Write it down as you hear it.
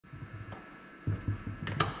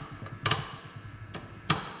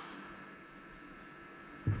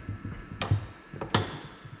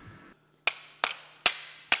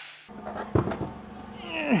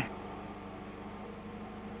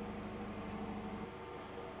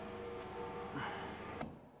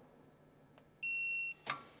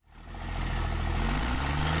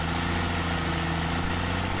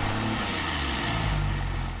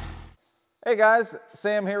Hey guys,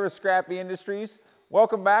 Sam here with Scrappy Industries.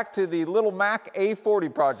 Welcome back to the little Mack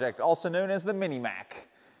A40 project, also known as the Mini Mack.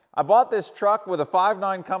 I bought this truck with a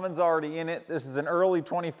 5.9 Cummins already in it. This is an early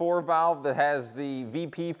 24 valve that has the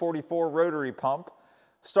VP44 rotary pump.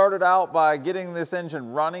 Started out by getting this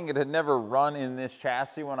engine running. It had never run in this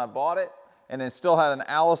chassis when I bought it, and it still had an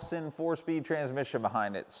Allison 4-speed transmission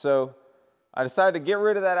behind it. So I decided to get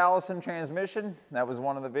rid of that Allison transmission. That was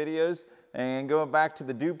one of the videos. And going back to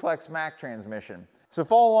the duplex Mack transmission. So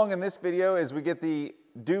follow along in this video as we get the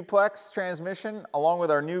duplex transmission along with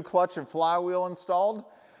our new clutch and flywheel installed.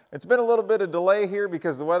 It's been a little bit of delay here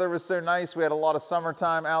because the weather was so nice. We had a lot of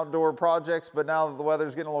summertime outdoor projects, but now that the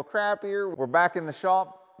weather's getting a little crappier, we're back in the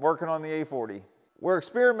shop working on the A40. We're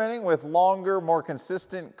experimenting with longer, more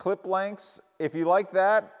consistent clip lengths. If you like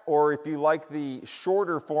that, or if you like the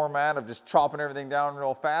shorter format of just chopping everything down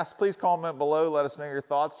real fast, please comment below, let us know your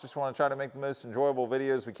thoughts. Just want to try to make the most enjoyable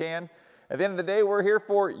videos we can. At the end of the day, we're here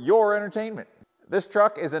for your entertainment. This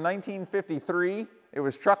truck is a 1953. It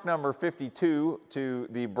was truck number 52 to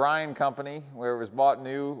the Bryan Company, where it was bought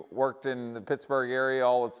new, worked in the Pittsburgh area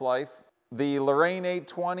all its life. The Lorraine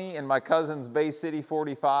 820 and my cousin's Bay City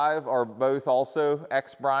 45 are both also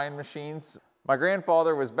ex-Bryan machines. My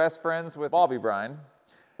grandfather was best friends with Bobby Bryan.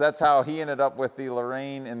 That's how he ended up with the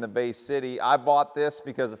Lorraine in the Bay City. I bought this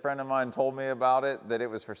because a friend of mine told me about it, that it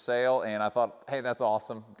was for sale, and I thought, hey, that's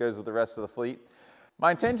awesome. Goes with the rest of the fleet.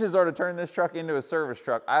 My intentions are to turn this truck into a service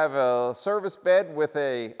truck. I have a service bed with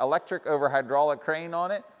an electric over hydraulic crane on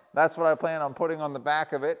it. That's what I plan on putting on the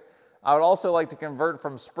back of it. I would also like to convert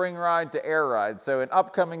from spring ride to air ride. So in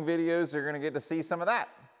upcoming videos, you're gonna get to see some of that.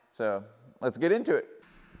 So let's get into it.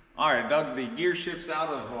 All right, dug the gear shifts out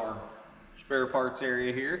of our spare parts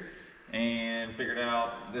area here and figured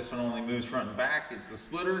out this one only moves front and back. It's the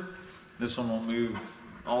splitter. This one will move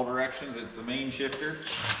all directions. It's the main shifter.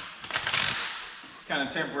 Just kind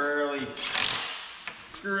of temporarily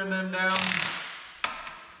screwing them down.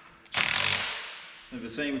 They're the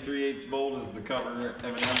same 3/8 bolt as the cover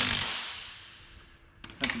evidently.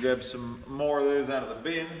 Have to grab some more of those out of the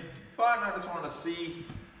bin, but I just want to see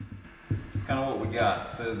kind of what we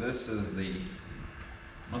got. So this is the,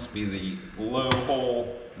 must be the low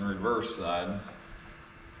hole in the reverse side.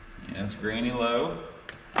 Yeah, it's granny low.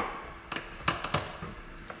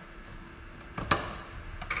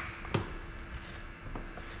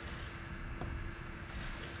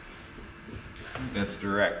 That's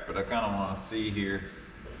direct, but I kind of want to see here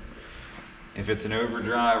if it's an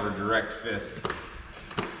overdrive or direct fifth.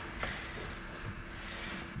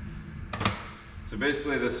 So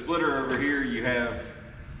basically the splitter over here you have,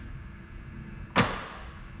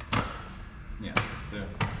 yeah, so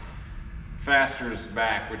faster's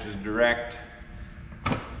back, which is direct,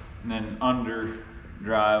 and then under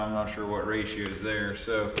drive, I'm not sure what ratio is there.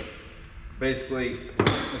 So basically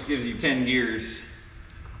this gives you 10 gears.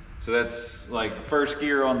 So that's like first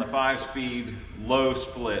gear on the 5-speed low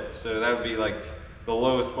split. So that would be like the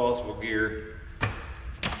lowest possible gear.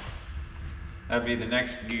 That'd be the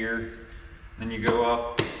next gear. Then you go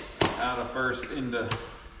up out of first into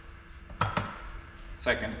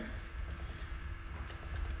second.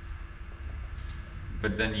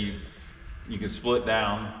 But then you can split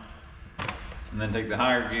down and then take the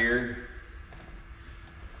higher gear.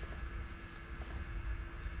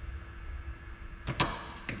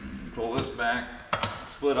 Pull this back,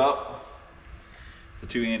 split up. It's the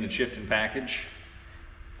 2-handed shifting package.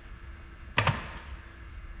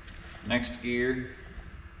 Next gear.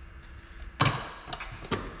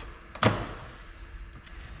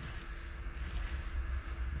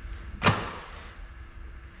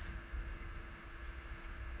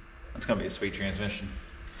 That's gonna be a sweet transmission.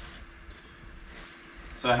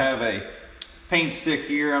 So I have a paint stick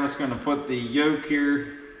here. I'm just gonna put the yoke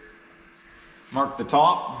here, mark the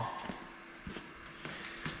top,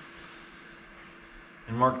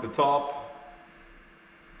 and mark the top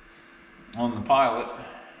on the pilot.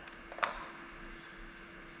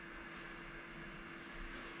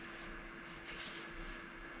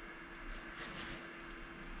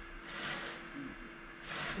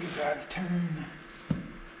 We gotta turn.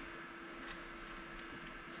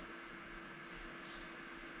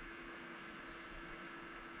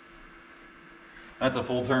 That's a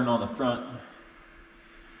full turn on the front.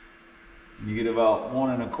 You get about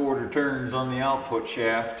 1 1/4 turns on the output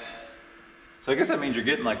shaft. So I guess that means you're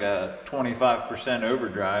getting like a 25%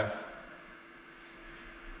 overdrive.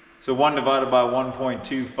 So 1 divided by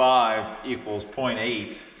 1.25 equals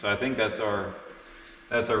 0.8. So I think that's our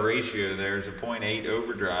ratio there, is a 0.8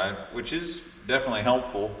 overdrive, which is definitely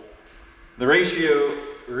helpful. The ratio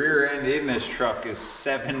rear end in this truck is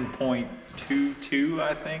 7.22,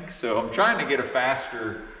 I think. So I'm trying to get a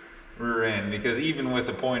faster rear end because even with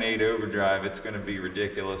the 0.8 overdrive, it's going to be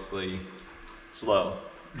ridiculously slow.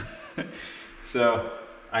 So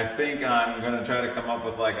I think I'm going to try to come up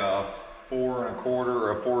with like a 4 1/4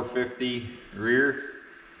 or a 450 rear.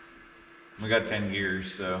 We got 10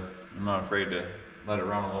 gears, so I'm not afraid to let it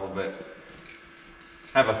run a little bit.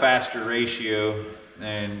 Have a faster ratio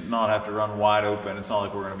and not have to run wide open. It's not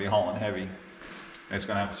like we're going to be hauling heavy. It's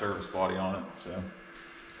going to have a service body on it. So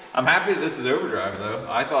I'm happy that this is overdrive though.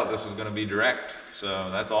 I thought this was going to be direct, so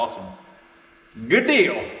that's awesome. Good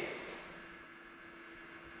deal.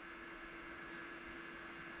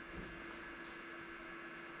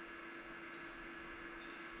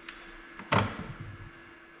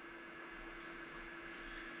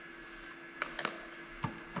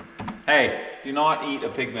 Hey, do not eat a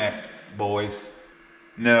Pig Mack, boys.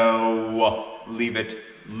 No, leave it,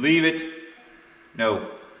 leave it.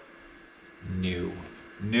 No, no,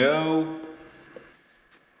 no.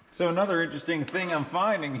 So another interesting thing I'm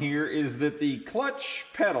finding here is that the clutch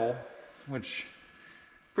pedal, which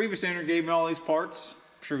previous owner gave me all these parts,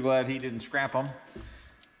 sure glad he didn't scrap them.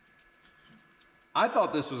 I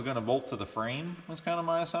thought this was going to bolt to the frame, was kind of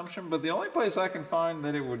my assumption, but the only place I can find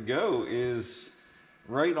that it would go is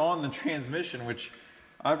right on the transmission, which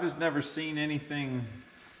I've just never seen anything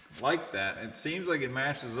like that. It seems like it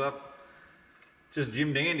matches up just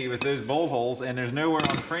Jim Dandy with those bolt holes, and there's nowhere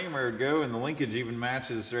on the frame where it would go, and the linkage even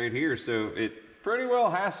matches right here, so it pretty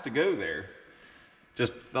well has to go there.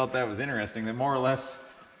 Just thought that was interesting, that more or less,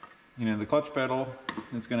 you know, the clutch pedal,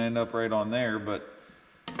 it's going to end up right on there, but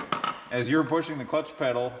as you're pushing the clutch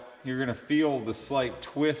pedal, you're going to feel the slight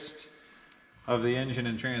twist of the engine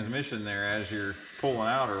and transmission there as you're pulling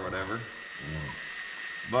out or whatever.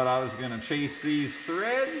 But I was going to chase these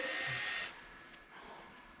threads.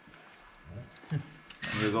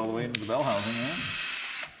 It goes all the way into the bell housing, yeah?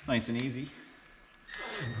 Nice and easy.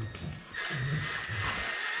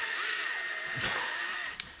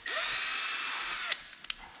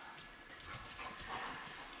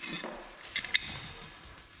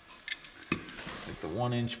 The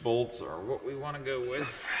 1-inch bolts are what we want to go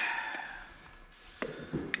with.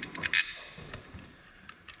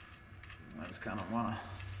 Let's kind of want to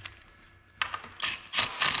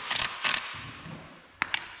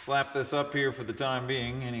slap this up here for the time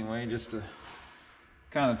being anyway, just to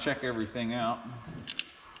kind of check everything out.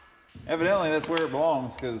 Evidently that's where it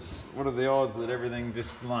belongs, because what are the odds that everything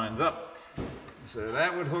just lines up? So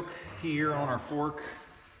that would hook here on our fork.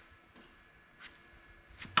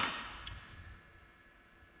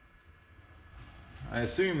 I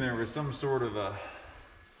assume there was some sort of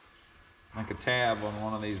like a tab on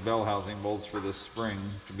one of these bell housing bolts for this spring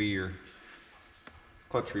to be your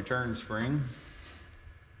clutch return spring.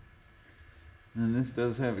 And this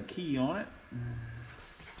does have a key on it.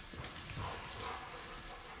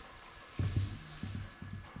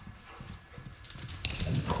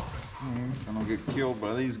 I don't get killed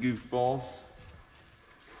by these goofballs.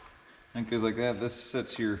 That goes like that. This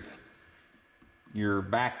sets your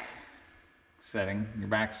back setting, your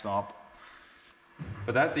backstop.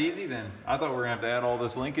 But that's easy then. I thought we were gonna have to add all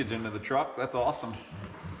this linkage into the truck. That's awesome.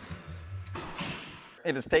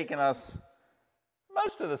 It has taken us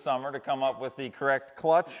most of the summer to come up with the correct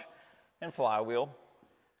clutch and flywheel,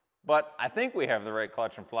 but I think we have the right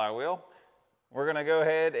clutch and flywheel. We're gonna go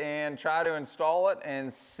ahead and try to install it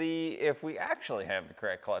and see if we actually have the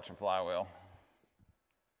correct clutch and flywheel.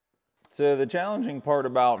 So the challenging part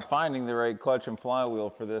about finding the right clutch and flywheel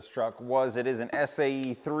for this truck was it is an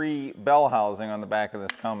SAE3 bell housing on the back of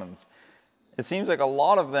this Cummins. It seems like a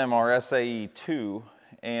lot of them are SAE2,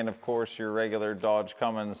 and of course your regular Dodge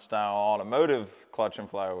Cummins style automotive clutch and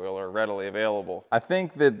flywheel are readily available. I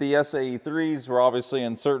think that the SAE3s were obviously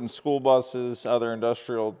in certain school buses, other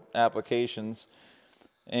industrial applications,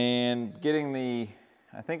 and getting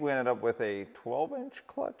I think we ended up with a 12-inch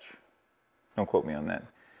clutch. Don't quote me on that.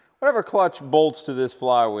 Whatever clutch bolts to this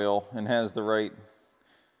flywheel and has the right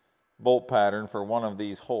bolt pattern for one of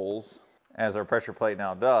these holes, as our pressure plate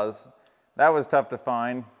now does, that was tough to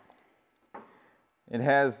find. It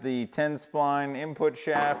has the 10-spline input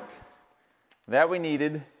shaft that we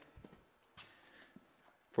needed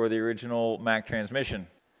for the original Mack transmission.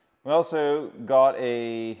 We also got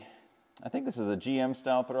I think this is a GM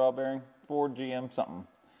style throwout bearing, Ford GM something.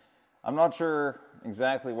 I'm not sure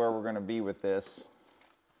exactly where we're going to be with this.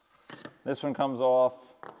 This one comes off,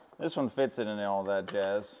 this one fits it and all that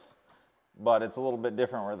jazz, but it's a little bit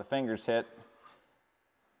different where the fingers hit.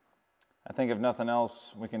 I think if nothing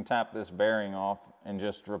else, we can tap this bearing off and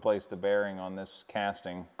just replace the bearing on this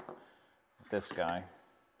casting with this guy.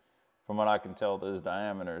 From what I can tell, those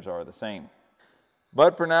diameters are the same.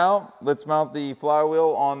 But for now, let's mount the flywheel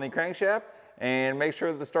on the crankshaft and make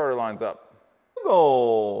sure that the starter lines up.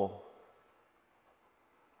 Go!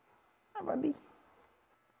 Hi, buddy.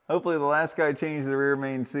 Hopefully the last guy changed the rear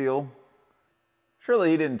main seal.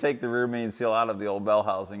 Surely he didn't take the rear main seal out of the old bell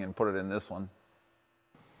housing and put it in this one.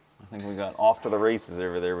 I think we got off to the races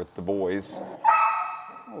over there with the boys.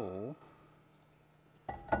 Oh.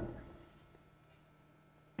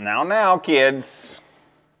 Now, kids.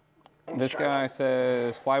 This guy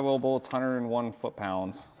says flywheel bolts 101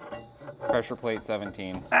 foot-pounds. Pressure plate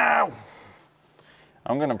 17. Ow!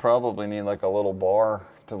 I'm gonna probably need like a little bar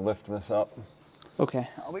to lift this up. Okay,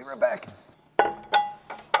 I'll be right back.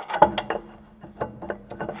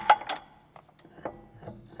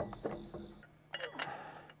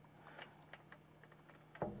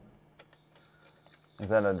 Is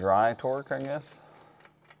that a dry torque, I guess?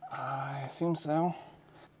 I assume so.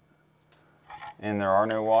 And there are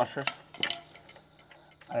no washers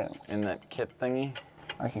in that kit thingy?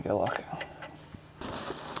 I can go look.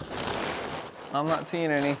 I'm not seeing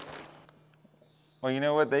any. Well, you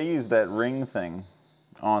know what? They use that ring thing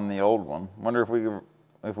on the old one. Wonder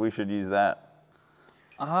if we should use that.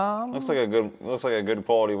 Looks like a good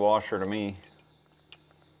quality washer to me.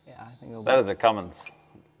 Yeah, I think it'll that is a Cummins.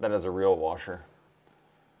 That is a real washer.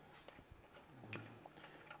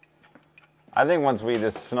 I think once we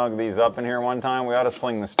just snug these up in here one time, we ought to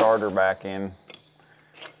sling the starter back in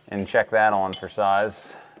and check that on for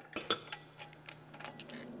size.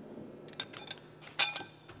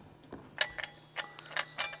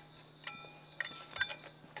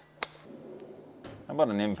 How about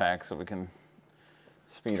an impact so we can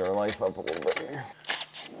speed our life up a little bit here?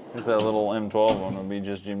 Here's that little M12 one, would be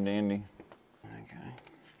just Jim Dandy. Okay,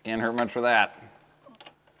 can't hurt much for that.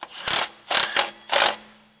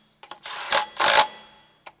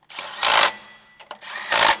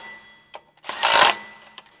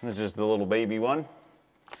 This is just the little baby one.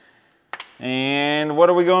 And what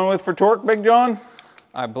are we going with for torque, Big John?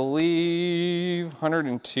 I believe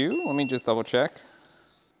 102. Let me just double check.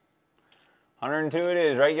 102 it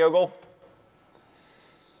is, right, Yogle?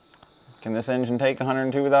 Can this engine take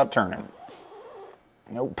 102 without turning?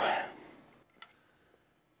 Nope.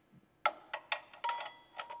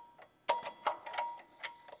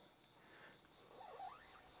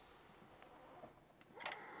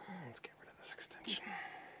 Let's get rid of this extension.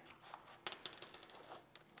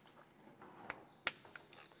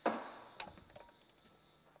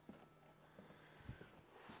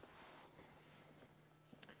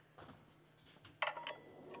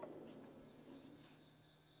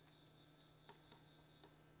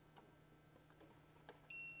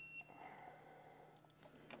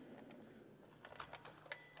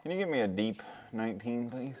 Can you give me a deep 19,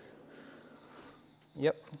 please?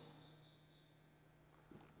 Yep.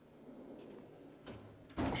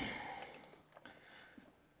 Here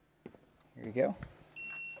you go.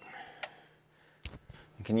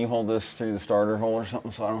 Can you hold this through the starter hole or something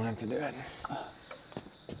so I don't have to do it?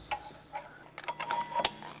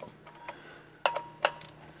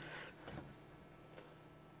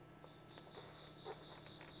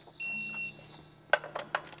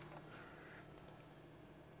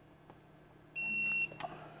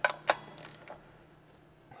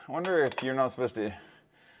 I wonder if you're not supposed to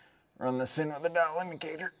run this in with a dial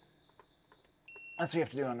indicator. That's what you have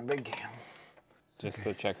to do on the big cam. Just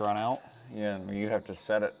to check run out? Yeah, you have to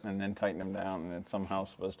set it and then tighten them down, and it's somehow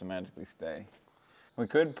supposed to magically stay. We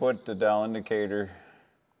could put the dial indicator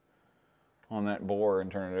on that bore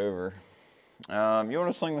and turn it over. You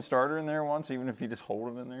want to sling the starter in there once, even if you just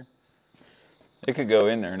hold it in there? It could go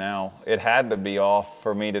in there now. It had to be off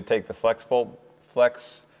for me to take the flex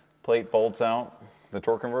plate bolts out. The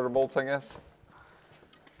torque converter bolts, I guess.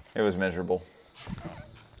 It was miserable.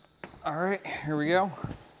 All right, here we go.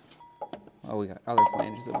 Oh, we got other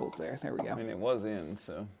flanges and bolts there. There we go. I mean, it was in,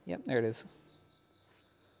 so. Yep, there it is.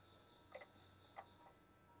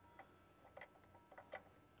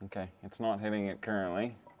 Okay, it's not hitting it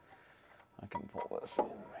currently. I can pull this in,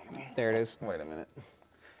 maybe. There it is. Wait a minute.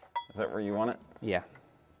 Is that where you want it? Yeah.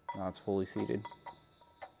 Now it's fully seated.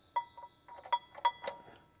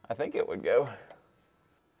 I think it would go.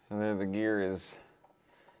 So there the gear is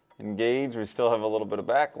engaged. We still have a little bit of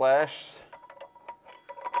backlash.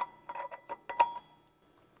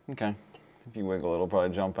 Okay, if you wiggle, it'll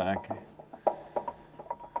probably jump back.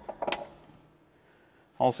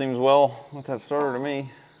 All seems well with that starter to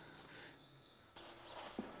me.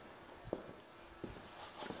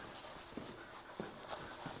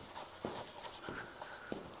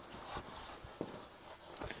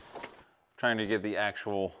 Trying to get the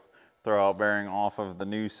actual throwout bearing off of the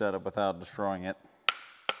new setup without destroying it.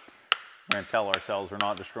 We're going to tell ourselves we're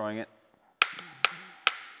not destroying it.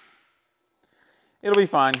 It'll be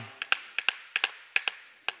fine.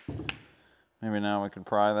 Maybe now we could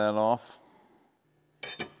pry that off.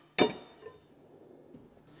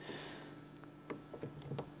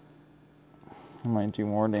 Might do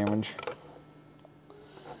more damage.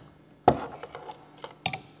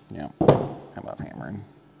 Yeah, how about hammering?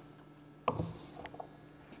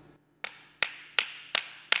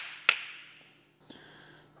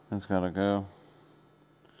 It's gotta go,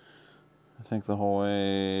 I think, the whole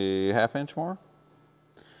way, ½ inch more?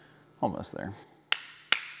 Almost there.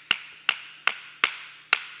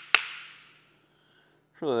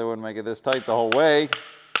 Surely they wouldn't make it this tight the whole way.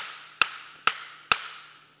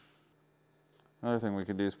 Another thing we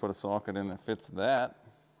could do is put a socket in that fits that.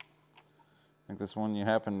 I think this one you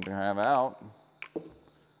happen to have out,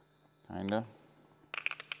 kinda.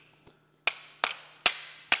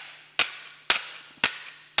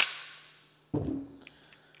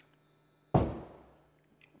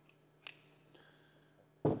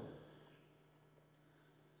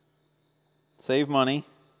 Save money.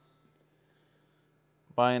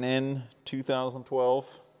 Buy an N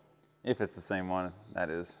 2012, if it's the same one, that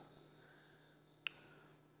is.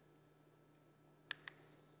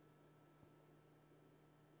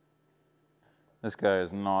 This guy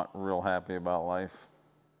is not real happy about life.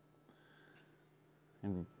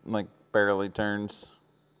 And like barely turns.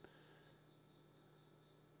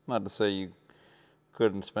 Not to say you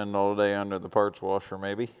couldn't spend all day under the parts washer,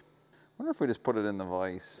 maybe. Wonder if we just put it in the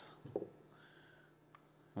vise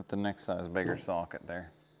with the next size bigger socket there.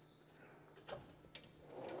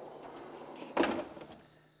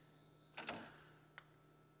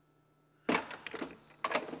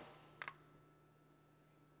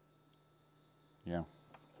 Yeah.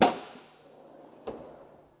 Let's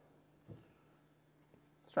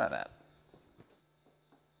try that.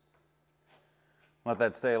 Let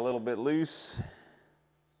that stay a little bit loose.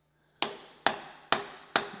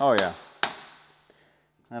 Oh yeah,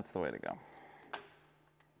 that's the way to go.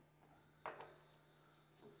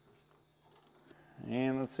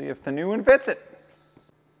 And let's see if the new one fits it.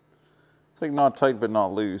 It's like not tight but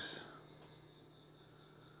not loose.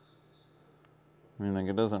 I mean, like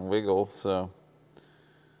it doesn't wiggle, so.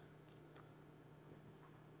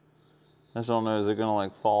 I just don't know, is it gonna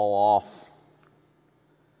like fall off?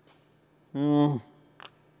 I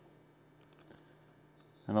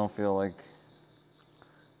don't feel like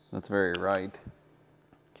that's very right.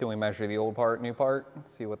 Can we measure the old part, new part?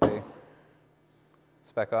 See what they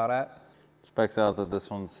spec out at? Specs out that this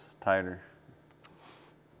one's tighter.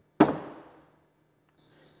 You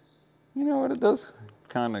know what, it does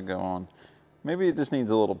kind of go on. Maybe it just needs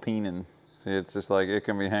a little peening. See, it's just like it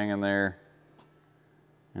can be hanging there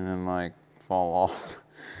and then like fall off.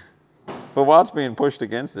 But while it's being pushed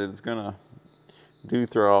against it, it's gonna do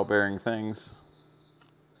throwout bearing things.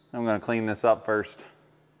 I'm gonna clean this up first.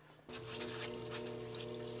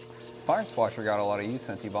 Parts washer got a lot of use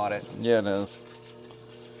since you bought it. Yeah, it is.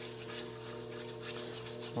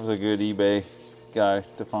 It was a good eBay guy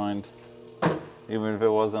to find, even if it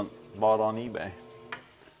wasn't bought on eBay.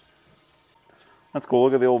 That's cool.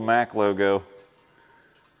 Look at the old Mack logo.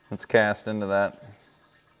 It's cast into that.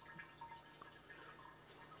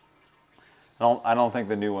 I don't think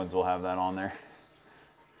the new ones will have that on there.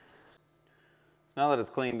 Now that it's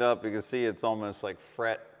cleaned up, you can see it's almost like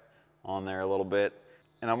fret on there a little bit.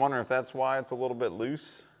 And I'm wondering if that's why it's a little bit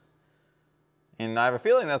loose. And I have a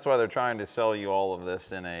feeling that's why they're trying to sell you all of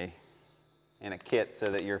this in a kit, so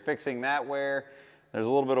that you're fixing that wear. There's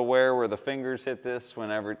a little bit of wear where the fingers hit this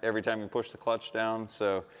every time you push the clutch down.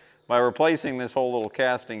 So by replacing this whole little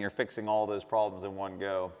casting, you're fixing all those problems in one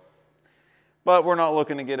go. But we're not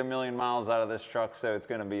looking to get 1,000,000 miles out of this truck, so it's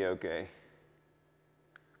gonna be okay.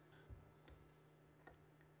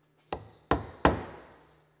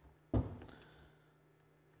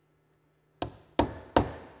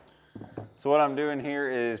 So what I'm doing here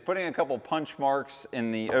is putting a couple punch marks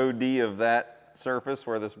in the OD of that surface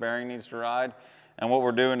where this bearing needs to ride. And what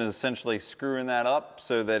we're doing is essentially screwing that up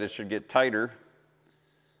so that it should get tighter.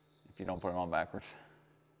 If you don't put it on backwards.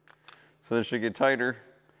 So it should get tighter.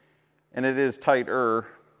 And it is tighter,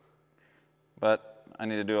 but I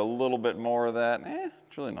need to do a little bit more of that.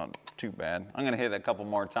 It's really not too bad. I'm gonna hit it a couple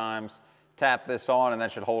more times, tap this on, and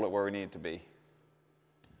that should hold it where we need it to be.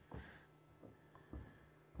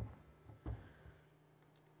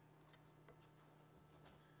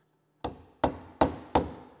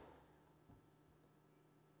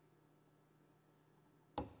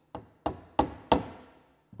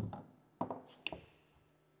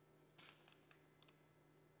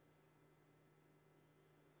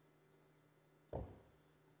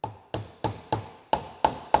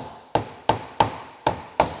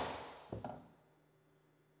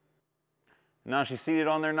 Now she's seated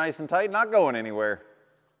on there nice and tight, not going anywhere.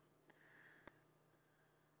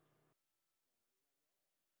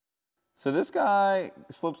 So this guy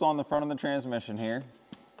slips on the front of the transmission here.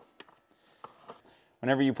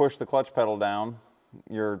 Whenever you push the clutch pedal down,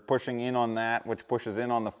 you're pushing in on that, which pushes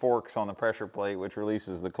in on the forks on the pressure plate, which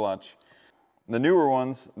releases the clutch. The newer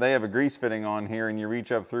ones, they have a grease fitting on here, and you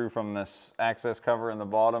reach up through from this access cover in the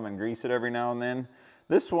bottom and grease it every now and then.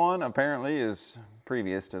 This one apparently is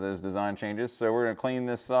previous to those design changes, so we're going to clean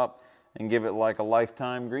this up and give it like a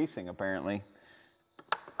lifetime greasing apparently.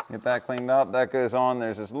 Get that cleaned up, that goes on.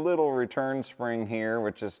 There's this little return spring here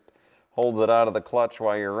which just holds it out of the clutch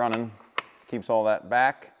while you're running, keeps all that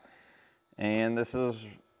back. And this is,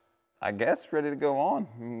 I guess, ready to go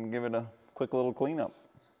on. Give it a quick little cleanup.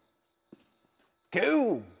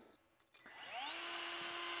 Go!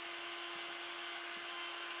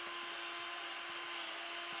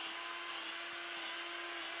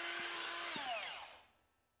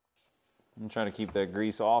 I'm trying to keep that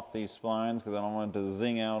grease off these splines because I don't want it to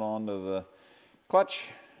zing out onto the clutch.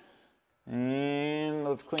 And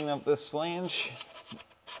let's clean up this flange.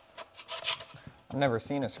 I've never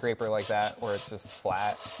seen a scraper like that where it's just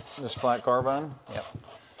flat. Just flat carbon? Yep.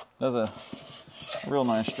 Does a real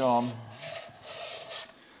nice job.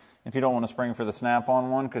 If you don't want to spring for the snap-on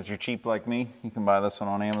one because you're cheap like me, you can buy this one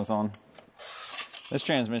on Amazon. This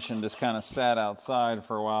transmission just kind of sat outside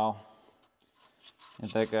for a while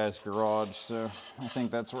at that guy's garage, so I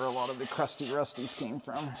think that's where a lot of the crusty rusties came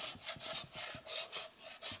from.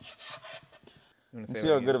 You see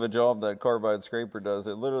how good of a job that carbide scraper does.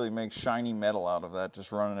 It literally makes shiny metal out of that,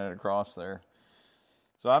 just running it across there.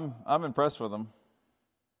 So I'm impressed with them.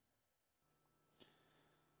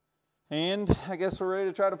 And I guess we're ready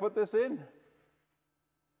to try to put this in.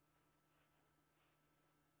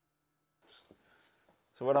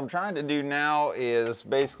 So what I'm trying to do now is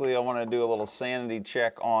basically I want to do a little sanity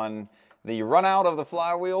check on the run out of the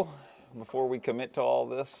flywheel before we commit to all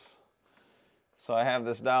this. So I have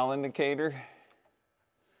this dial indicator.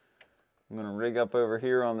 I'm going to rig up over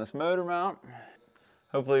here on this motor mount.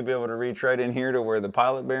 Hopefully be able to reach right in here to where the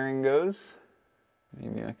pilot bearing goes.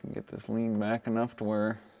 Maybe I can get this leaned back enough to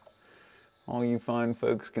where all you fine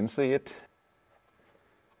folks can see it.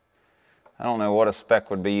 I don't know what a spec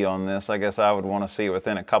would be on this. I guess I would want to see it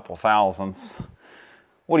within a couple thousandths.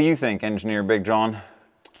 What do you think, Engineer Big John?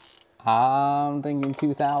 I'm thinking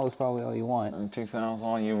 2,000 is probably all you want. 2,000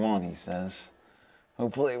 all you want, he says.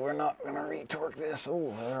 Hopefully we're not going to retorque this.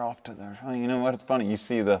 Oh, they're off to there. Oh, you know what? It's funny. You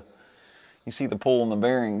see the pull in the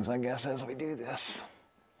bearings, I guess, as we do this.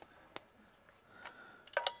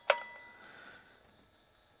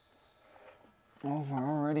 Oh, we're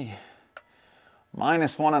already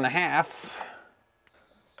minus 1.5.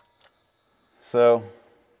 So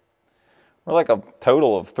we're like a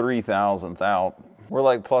total of 3 thousandths out. We're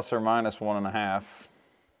like plus or minus 1.5.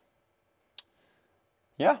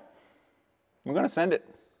 Yeah, we're gonna send it.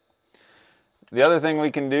 The other thing we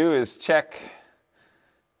can do is check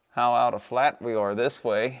how out of flat we are this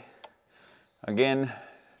way. Again,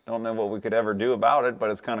 don't know what we could ever do about it, but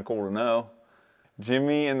it's kind of cool to know.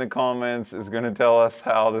 Jimmy in the comments is going to tell us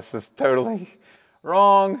how this is totally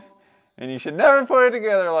wrong and you should never put it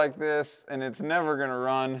together like this and it's never going to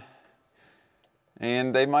run.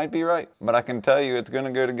 And they might be right, but I can tell you it's going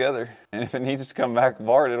to go together. And if it needs to come back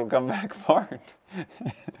apart, it'll come back apart.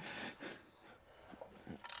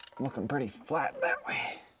 Looking pretty flat that way.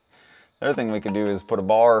 The other thing we could do is put a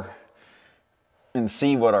bar and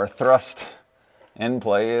see what our thrust end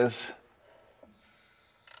play is.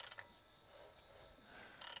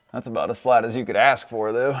 That's about as flat as you could ask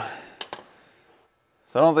for, though.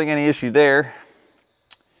 So I don't think any issue there.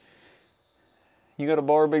 You got a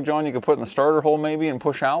bar, Big John, you could put in the starter hole maybe and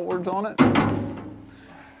push outwards on it?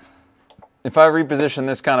 If I reposition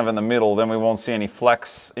this kind of in the middle, then we won't see any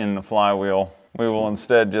flex in the flywheel. We will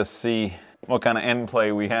instead just see what kind of end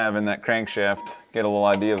play we have in that crankshaft. Get a little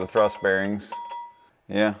idea of the thrust bearings.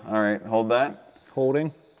 Yeah, all right, hold that.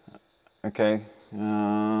 Holding. Okay.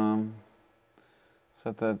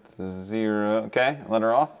 Set that to 0. Okay, let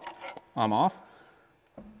her off. I'm off.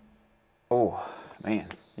 Oh, man.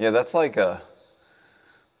 Yeah, that's like a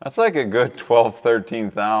good 12, 13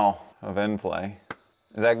 thou of end play.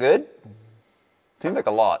 Is that good? Seems like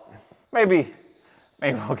a lot. Maybe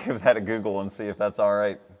we'll give that a Google and see if that's all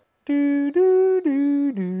right.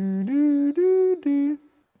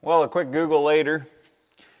 Well, a quick Google later,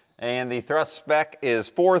 and the thrust spec is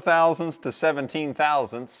 4 thousandths to 17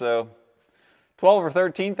 thousandths, so 12 or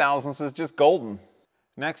 13 thousandths is just golden.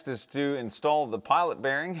 Next is to install the pilot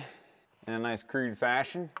bearing in a nice crude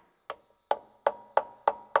fashion.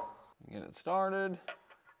 Get it started.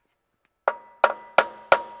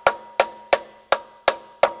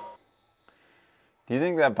 Do you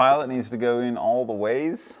think that pilot needs to go in all the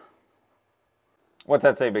ways? What's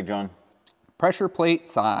that say, Big John? Pressure plate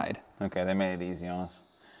side. Okay, they made it easy on us.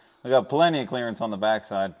 We got plenty of clearance on the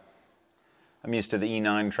backside. I'm used to the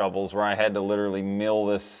E9 troubles where I had to literally mill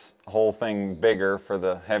this whole thing bigger for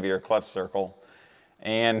the heavier clutch circle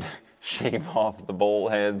and shave off the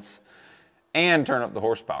bolt heads and turn up the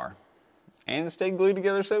horsepower. And it stayed glued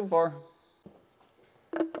together so far.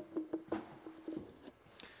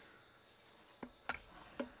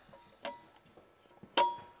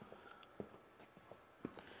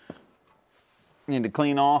 Need to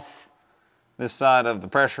clean off this side of the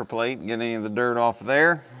pressure plate, get any of the dirt off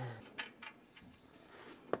there.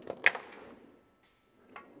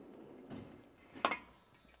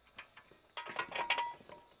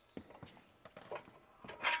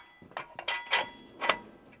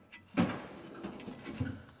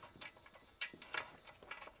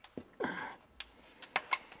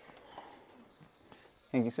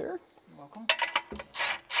 Thank you, sir. You're welcome.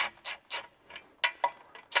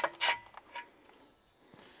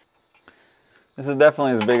 This is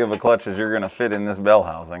definitely as big of a clutch as you're going to fit in this bell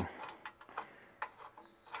housing.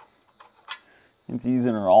 It's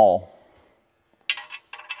using her all.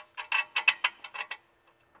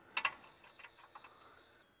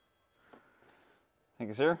 Thank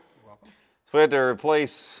you, sir. You're welcome. So we had to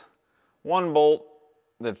replace one bolt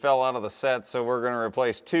that fell out of the set, so we're going to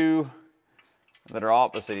replace two that are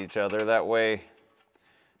opposite each other. That way,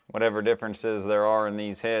 whatever differences there are in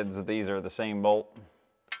these heads, these are the same bolt.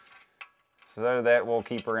 So that will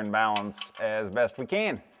keep her in balance as best we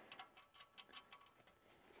can.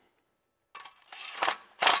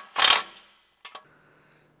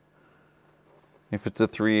 If it's a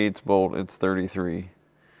 3/8 bolt, it's 33.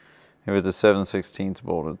 If it's a 7/16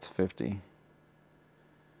 bolt, it's 50.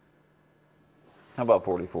 How about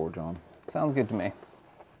 44, John? Sounds good to me.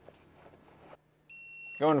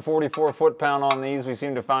 Going 44 foot-pound on these, we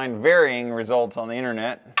seem to find varying results on the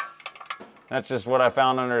internet. That's just what I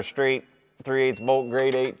found under a straight 3/8 bolt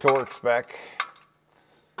grade 8 torque spec.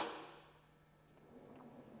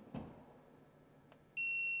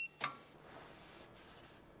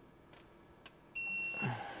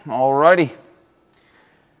 Alrighty.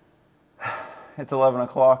 It's 11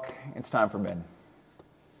 o'clock. It's time for bed.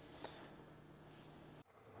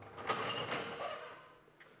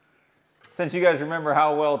 Since you guys remember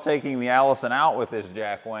how well taking the Allison out with this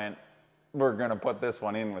jack went, we're gonna put this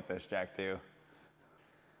one in with this jack too.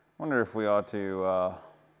 Wonder if we ought to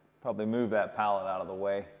probably move that pallet out of the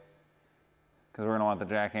way, because we're gonna want the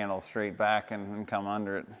jack handle straight back and come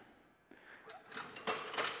under it.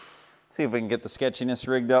 See if we can get the sketchiness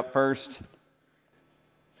rigged up first.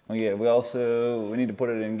 Oh yeah, we need to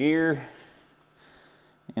put it in gear,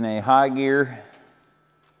 in a high gear,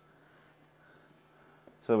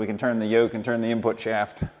 so we can turn the yoke and turn the input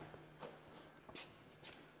shaft.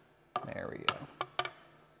 There we go.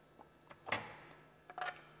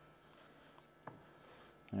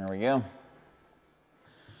 There we go.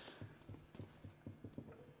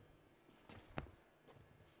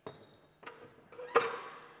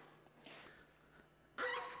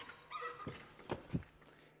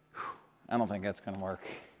 I don't think that's going to work.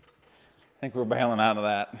 I think we're bailing out of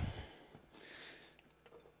that.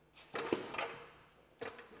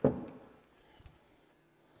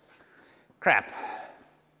 Crap.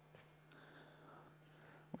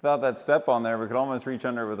 Without that step on there, we could almost reach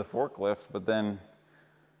under with a forklift, but then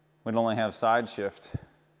we'd only have side shift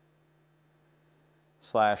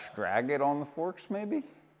 / drag it on the forks maybe?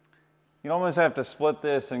 You'd almost have to split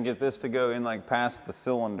this and get this to go in like past the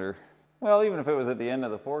cylinder. Well, even if it was at the end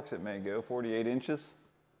of the forks, it may go 48 inches.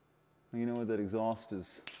 You know what, that exhaust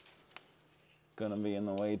is gonna be in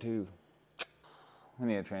the way too. We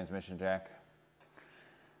need a transmission jack.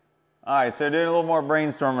 All right, so doing a little more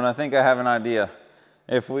brainstorming, I think I have an idea.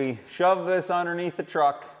 If we shove this underneath the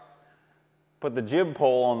truck, put the jib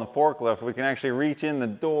pole on the forklift, we can actually reach in the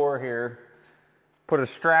door here, put a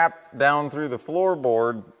strap down through the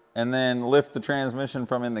floorboard, and then lift the transmission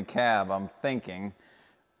from in the cab, I'm thinking.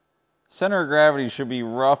 Center of gravity should be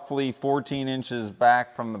roughly 14 inches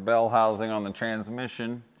back from the bell housing on the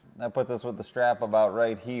transmission. That puts us with the strap about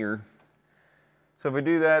right here. So if we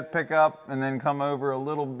do that, pick up and then come over a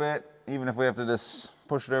little bit, even if we have to just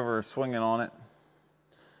push it over or swing it on it.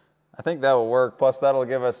 I think that will work. Plus that'll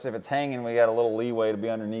give us, if it's hanging, we got a little leeway to be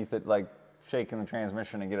underneath it, like shaking the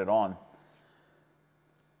transmission and get it on.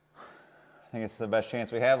 I think it's the best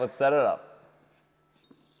chance we have. Let's set it up.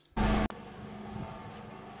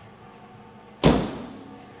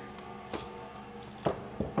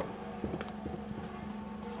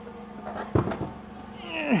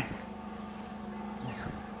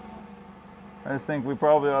 I just think we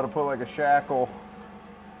probably ought to put like a shackle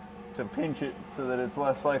to pinch it so that it's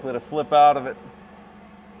less likely to flip out of it.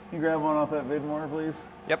 Can you grab one off that Vidmore, please?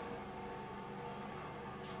 Yep.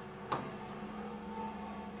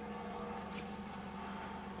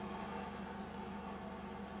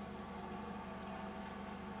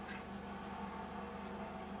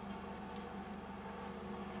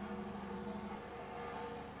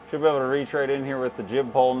 Should be able to reach right in here with the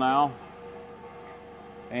jib pole now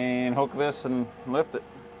and hook this and lift it.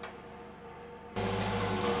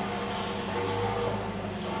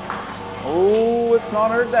 Oh, it's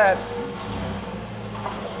not hurt that.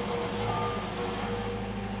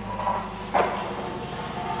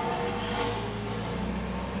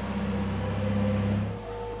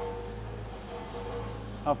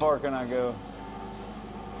 How far can I go?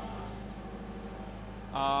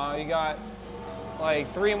 You got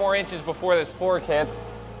like 3 more inches before this fork hits.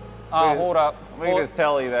 Hold up. We can just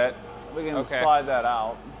tell you that. We can slide that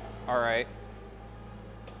out. All right.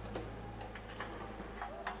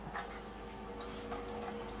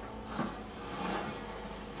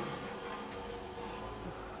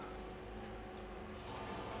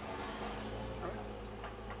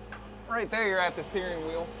 Right there, you're at the steering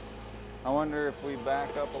wheel. I wonder if we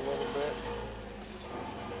back up a little bit,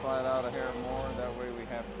 slide out a hair more, that way we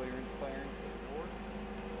have clearance for the door.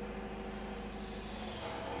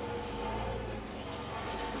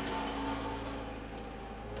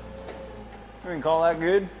 We can call that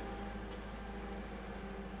good.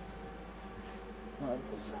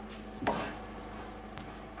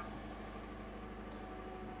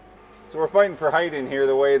 So we're fighting for height in here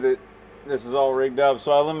the way that this is all rigged up,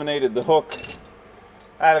 so I eliminated the hook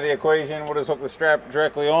out of the equation. We'll just hook the strap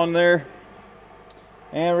directly on there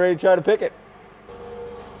and ready to try to pick it.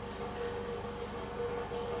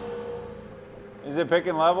 Is it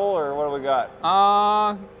picking level or what do we got?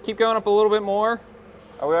 Keep going up a little bit more.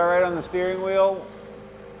 Are we all right on the steering wheel?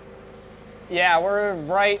 Yeah, we're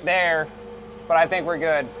right there, but I think we're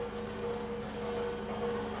good.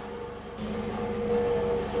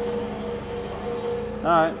 All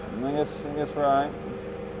right, I guess we're all right.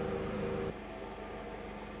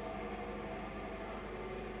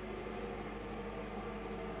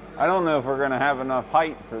 I don't know if we're gonna have enough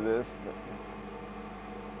height for this, but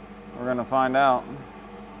we're gonna find out.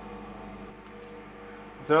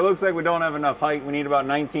 So it looks like we don't have enough height. We need about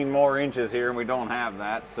 19 more inches here, and we don't have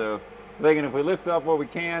that. So I'm thinking if we lift up what we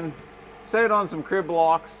can, set it on some crib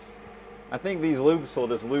blocks, I think these loops will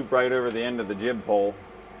just loop right over the end of the jib pole,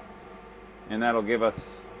 and that'll give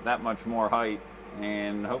us that much more height,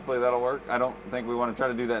 and hopefully that'll work. I don't think we want to try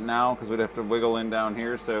to do that now because we'd have to wiggle in down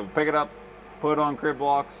here. So pick it up, put it on crib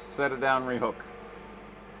blocks, set it down, rehook.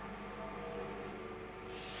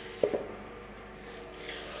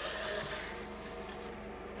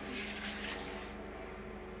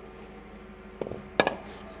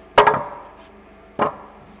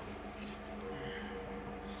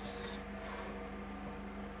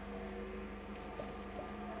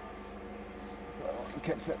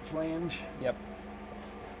 Catch that flange. Yep.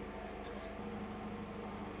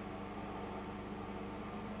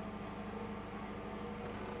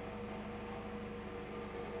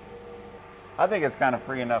 I think it's kind of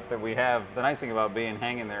free enough that we have, the nice thing about being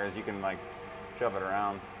hanging there is you can like shove it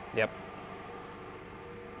around. Yep.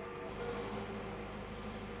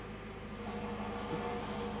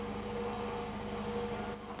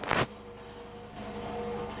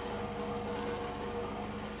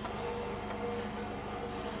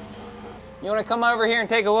 You want to come over here and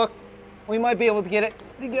take a look? We might be able to get it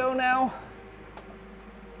to go now.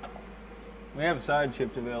 We have side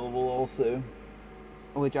shift available also.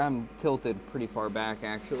 Which I'm tilted pretty far back,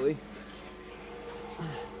 actually.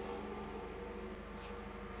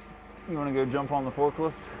 You want to go jump on the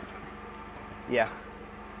forklift? Yeah.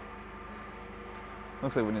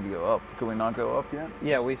 Looks like we need to go up. Can we not go up yet?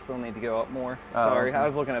 Yeah, we still need to go up more. Oh, Sorry, okay. I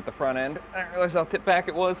was looking at the front end. I didn't realize how tipped back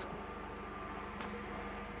it was.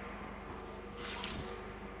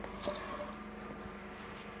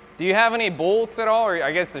 Do you have any bolts at all, or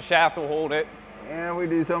I guess the shaft will hold it? Yeah, we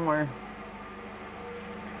do somewhere.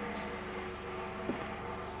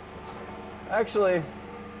 Actually,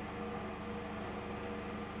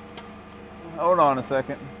 hold on a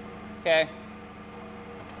second. Okay.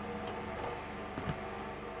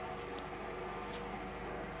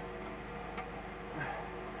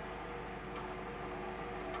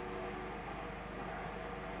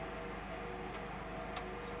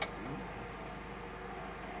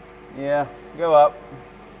 Yeah, go up.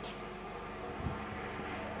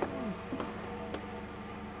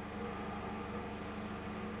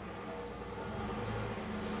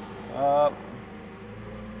 Up.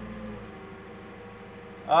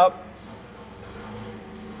 Up.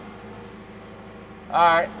 All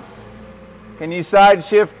right. Can you side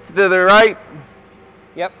shift to the right?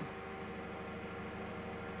 Yep.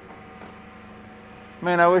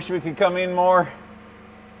 Man, I wish we could come in more.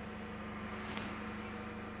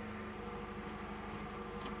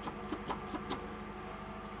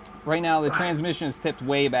 Right now, the transmission is tipped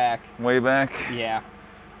way back. Way back? Yeah.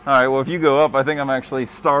 All right, well, if you go up, I think I'm actually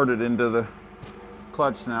started into the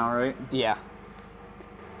clutch now, right? Yeah.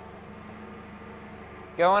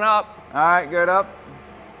 Going up. All right, good up.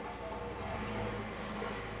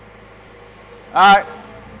 All right.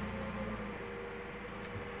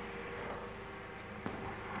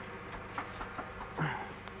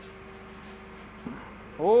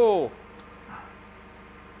 Ooh.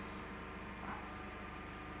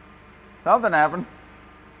 Something happened.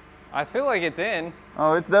 I feel like it's in.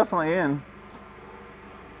 Oh, it's definitely in.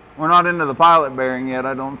 We're not into the pilot bearing yet,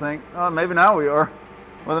 I don't think. Oh, maybe now we are.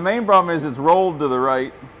 Well, the main problem is it's rolled to the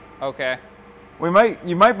right. Okay.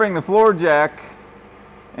 You might bring the floor jack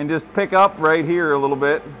and just pick up right here a little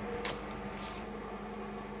bit.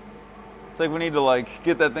 It's like we need to like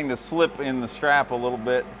get that thing to slip in the strap a little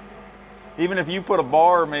bit. Even if you put a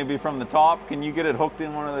bar maybe from the top, can you get it hooked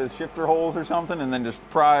in one of those shifter holes or something and then just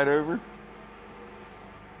pry it over?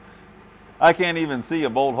 I can't even see a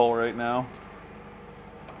bolt hole right now.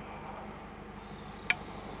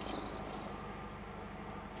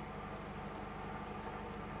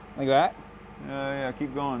 Like that? Yeah,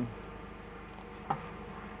 keep going.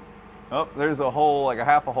 Oh, there's a hole, like a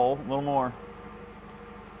half a hole, a little more.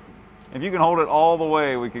 If you can hold it all the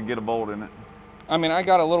way, we could get a bolt in it. I mean, I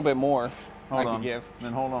got a little bit more I Hold on. could give.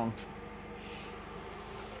 Then hold on.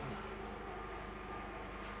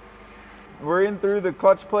 We're in through the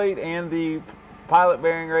clutch plate and the pilot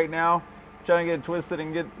bearing right now. Trying to get it twisted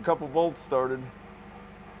and get a couple bolts started.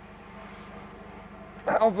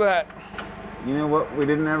 How's that? You know what we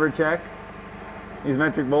didn't ever check? These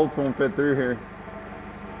metric bolts won't fit through here.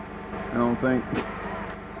 I don't think.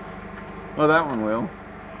 Well, that one will.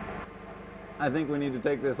 I think we need to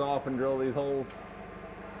take this off and drill these holes.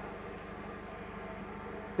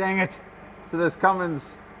 Dang it. So this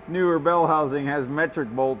Cummins newer bell housing has metric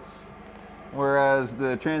bolts, whereas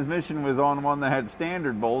the transmission was on one that had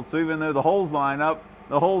standard bolts. So even though the holes line up,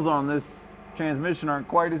 the holes on this transmission aren't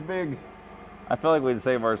quite as big. I feel like we'd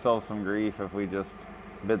save ourselves some grief if we just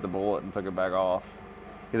bit the bullet and took it back off.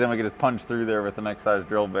 Because then we could just punch through there with the next size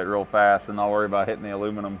drill bit real fast and not worry about hitting the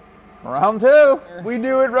aluminum. Round two. We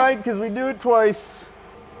do it right because we do it twice.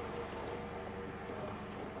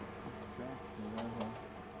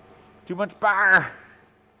 Too much power.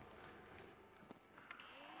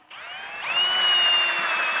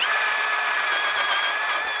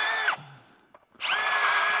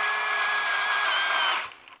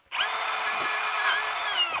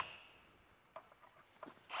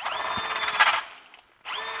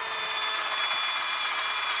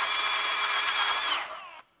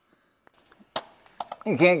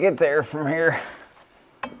 You can't get there from here.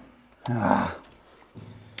 Can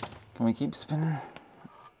we keep spinning?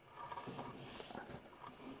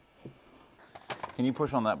 Can you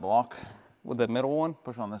push on that block? With the middle one?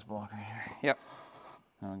 Push on this block right here. Yep.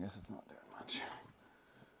 No, I guess it's not doing much.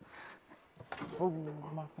 Oh,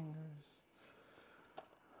 my fingers.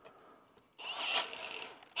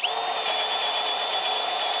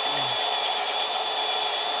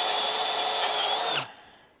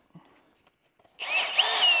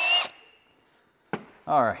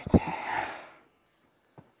 All right. Let's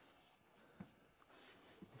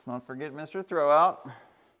not forget Mr. Throwout.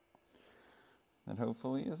 That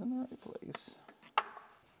hopefully is in the right place.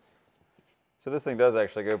 So this thing does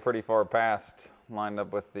actually go pretty far past, lined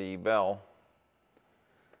up with the bell.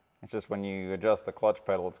 It's just when you adjust the clutch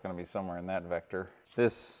pedal, it's going to be somewhere in that vector.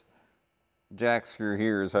 This jack screw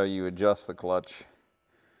here is how you adjust the clutch.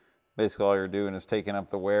 Basically all you're doing is taking up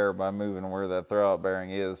the wear by moving where that throwout bearing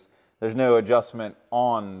is. There's no adjustment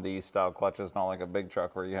on these style clutches, not like a big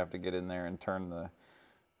truck where you have to get in there and turn the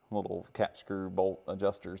little cap screw bolt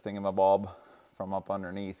adjuster thingamabob from up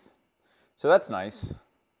underneath. So that's nice.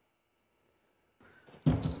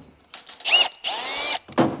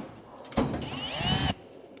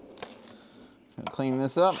 Clean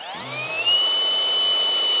this up.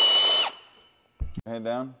 Head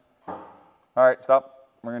down. All right, stop.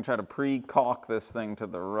 We're gonna try to pre-caulk this thing to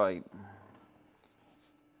the right.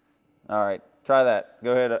 All right, try that.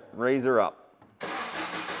 Go ahead, raise her up.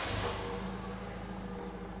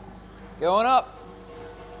 Going up.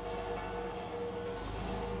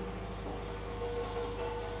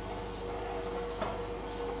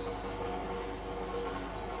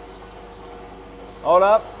 Hold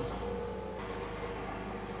up.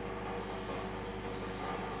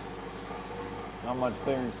 Not much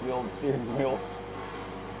clearance to the old steering wheel.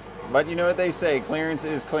 But you know what they say, clearance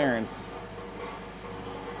is clearance.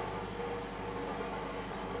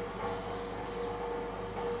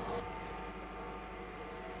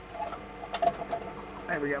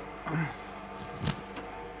 There we go.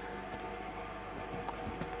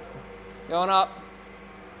 Going up.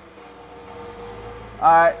 All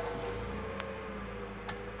right.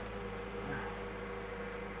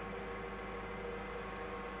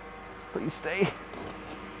 Please stay.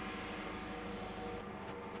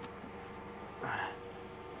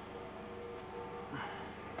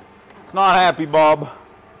 It's not happy, Bob.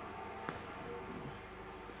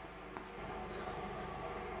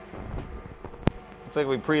 Looks like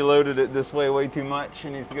we preloaded it this way too much. It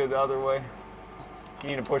needs to go the other way. You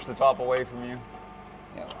need to push the top away from you.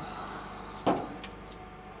 Yep.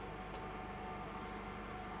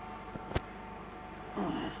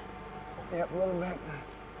 Yep, a little bit.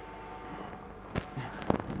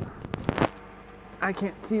 I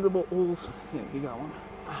can't see the bolt holes. Yeah, you got one.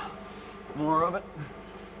 More of it.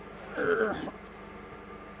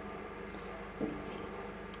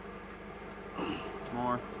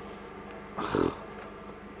 More. Okay.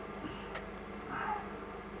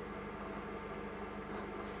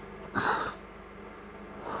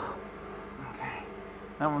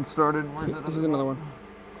 That one started. Where's that? This is another one.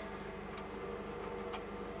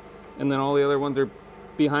 And then all the other ones are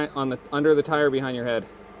behind under the tire behind your head.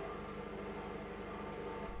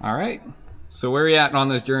 All right. So where are you at on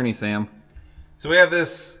this journey, Sam? So we have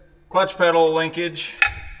this clutch pedal linkage.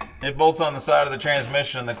 It bolts on the side of the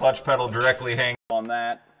transmission and the clutch pedal directly hangs on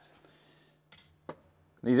that.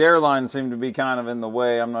 These air lines seem to be kind of in the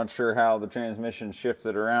way. I'm not sure how the transmission shifts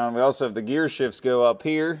it around. We also have the gear shifts go up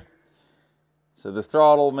here. So the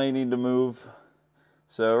throttle may need to move.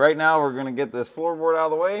 So right now we're going to get this floorboard out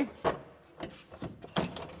of the way.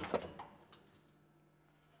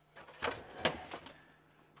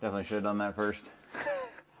 Definitely should have done that first.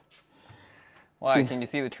 Why? Can you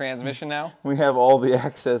see the transmission now? We have all the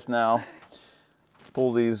access now.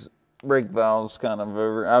 Pull these brake valves kind of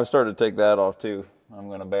over. I've started to take that off too. I'm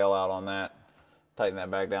going to bail out on that. Tighten that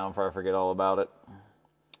back down before I forget all about it.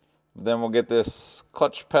 Then we'll get this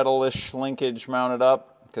clutch pedal-ish linkage mounted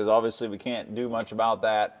up, because obviously we can't do much about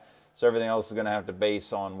that. So everything else is going to have to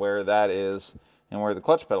base on where that is and where the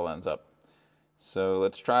clutch pedal ends up. So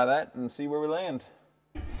let's try that and see where we land.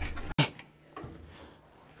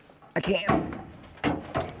 I can't.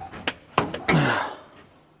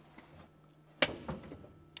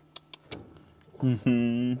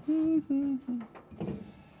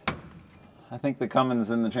 I think the Cummins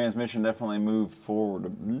in the transmission definitely moved forward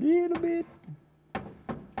a little bit.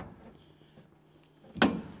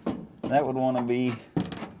 That would want to be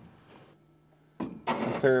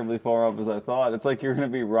as terribly far up as I thought. It's like you're going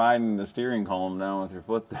to be riding the steering column down with your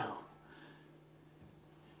foot though.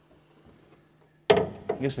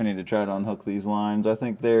 I guess we need to try to unhook these lines. I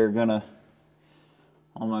think they're going to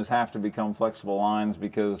almost have to become flexible lines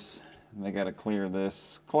because they got to clear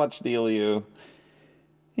this clutch dealio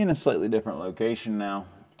in a slightly different location now.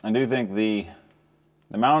 I do think the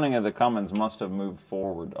mounting of the Cummins must have moved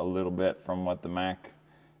forward a little bit from what the Mack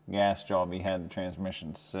gas job he had the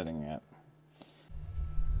transmission sitting at.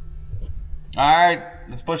 All right,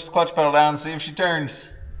 let's push the clutch pedal down and see if she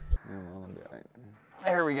turns.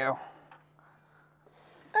 There we go.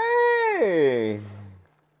 Hey!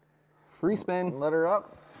 Free spin. Let her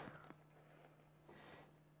up.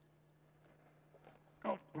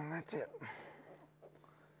 Oh, and that's it.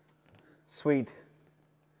 Sweet.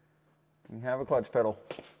 You have a clutch pedal.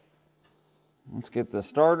 Let's get the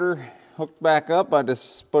starter hooked back up. I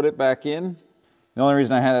just put it back in. The only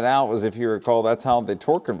reason I had it out was, if you recall, that's how the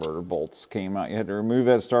torque converter bolts came out. You had to remove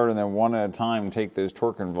that starter and then one at a time take those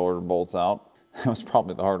torque converter bolts out. That was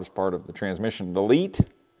probably the hardest part of the transmission. Delete.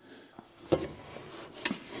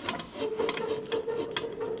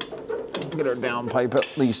 Get our downpipe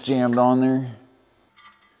at least jammed on there.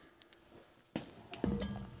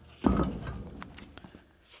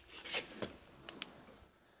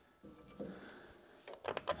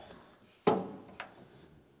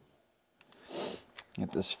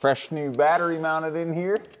 Get this fresh new battery mounted in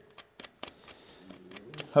here.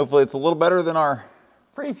 Hopefully it's a little better than our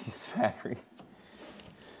previous battery.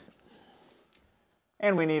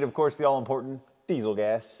 And we need, of course, the all-important diesel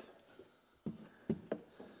gas.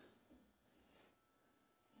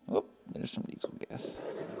 Oh, there's some diesel gas.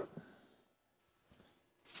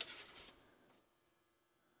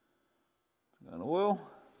 Got oil.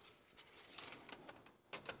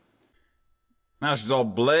 Now she's all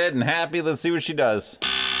bled and happy. Let's see what she does.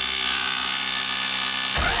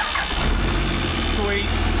 Sweet.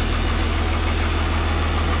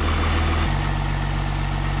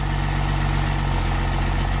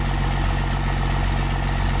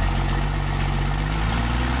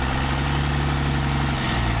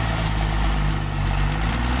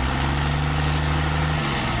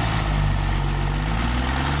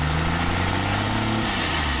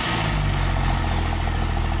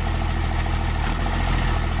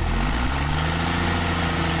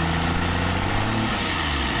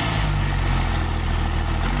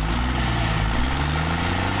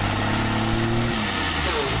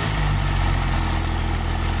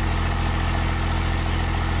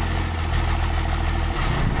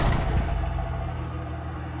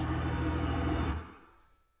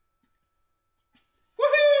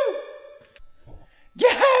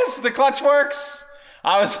 works, the clutch works.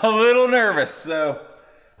 I was a little nervous, so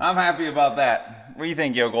I'm happy about that. What do you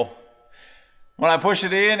think, Yokel? When I push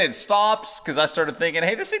it in, it stops because I started thinking,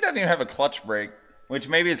 hey, this thing doesn't even have a clutch brake, which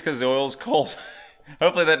maybe it's because the oil's cold.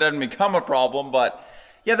 Hopefully that doesn't become a problem, but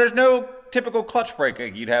yeah, there's no typical clutch brake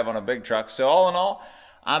like you'd have on a big truck. So all in all,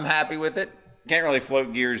 I'm happy with it. Can't really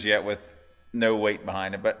float gears yet with no weight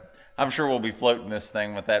behind it, but I'm sure we'll be floating this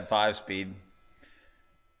thing with that 5-speed.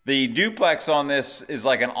 The duplex on this is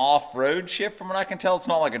like an off-road shift from what I can tell. It's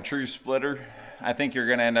not like a true splitter. I think you're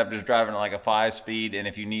gonna end up just driving like a 5-speed, and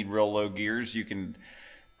if you need real low gears, you can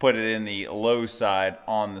put it in the low side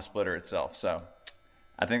on the splitter itself. So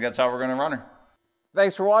I think that's how we're gonna run her.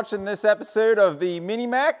 Thanks for watching this episode of the Mini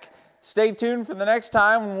Mack. Stay tuned for the next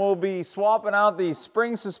time when we'll be swapping out the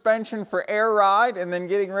spring suspension for air ride and then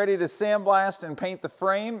getting ready to sandblast and paint the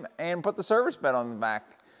frame and put the service bed on the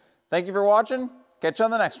back. Thank you for watching. Catch you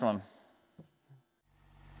on the next one.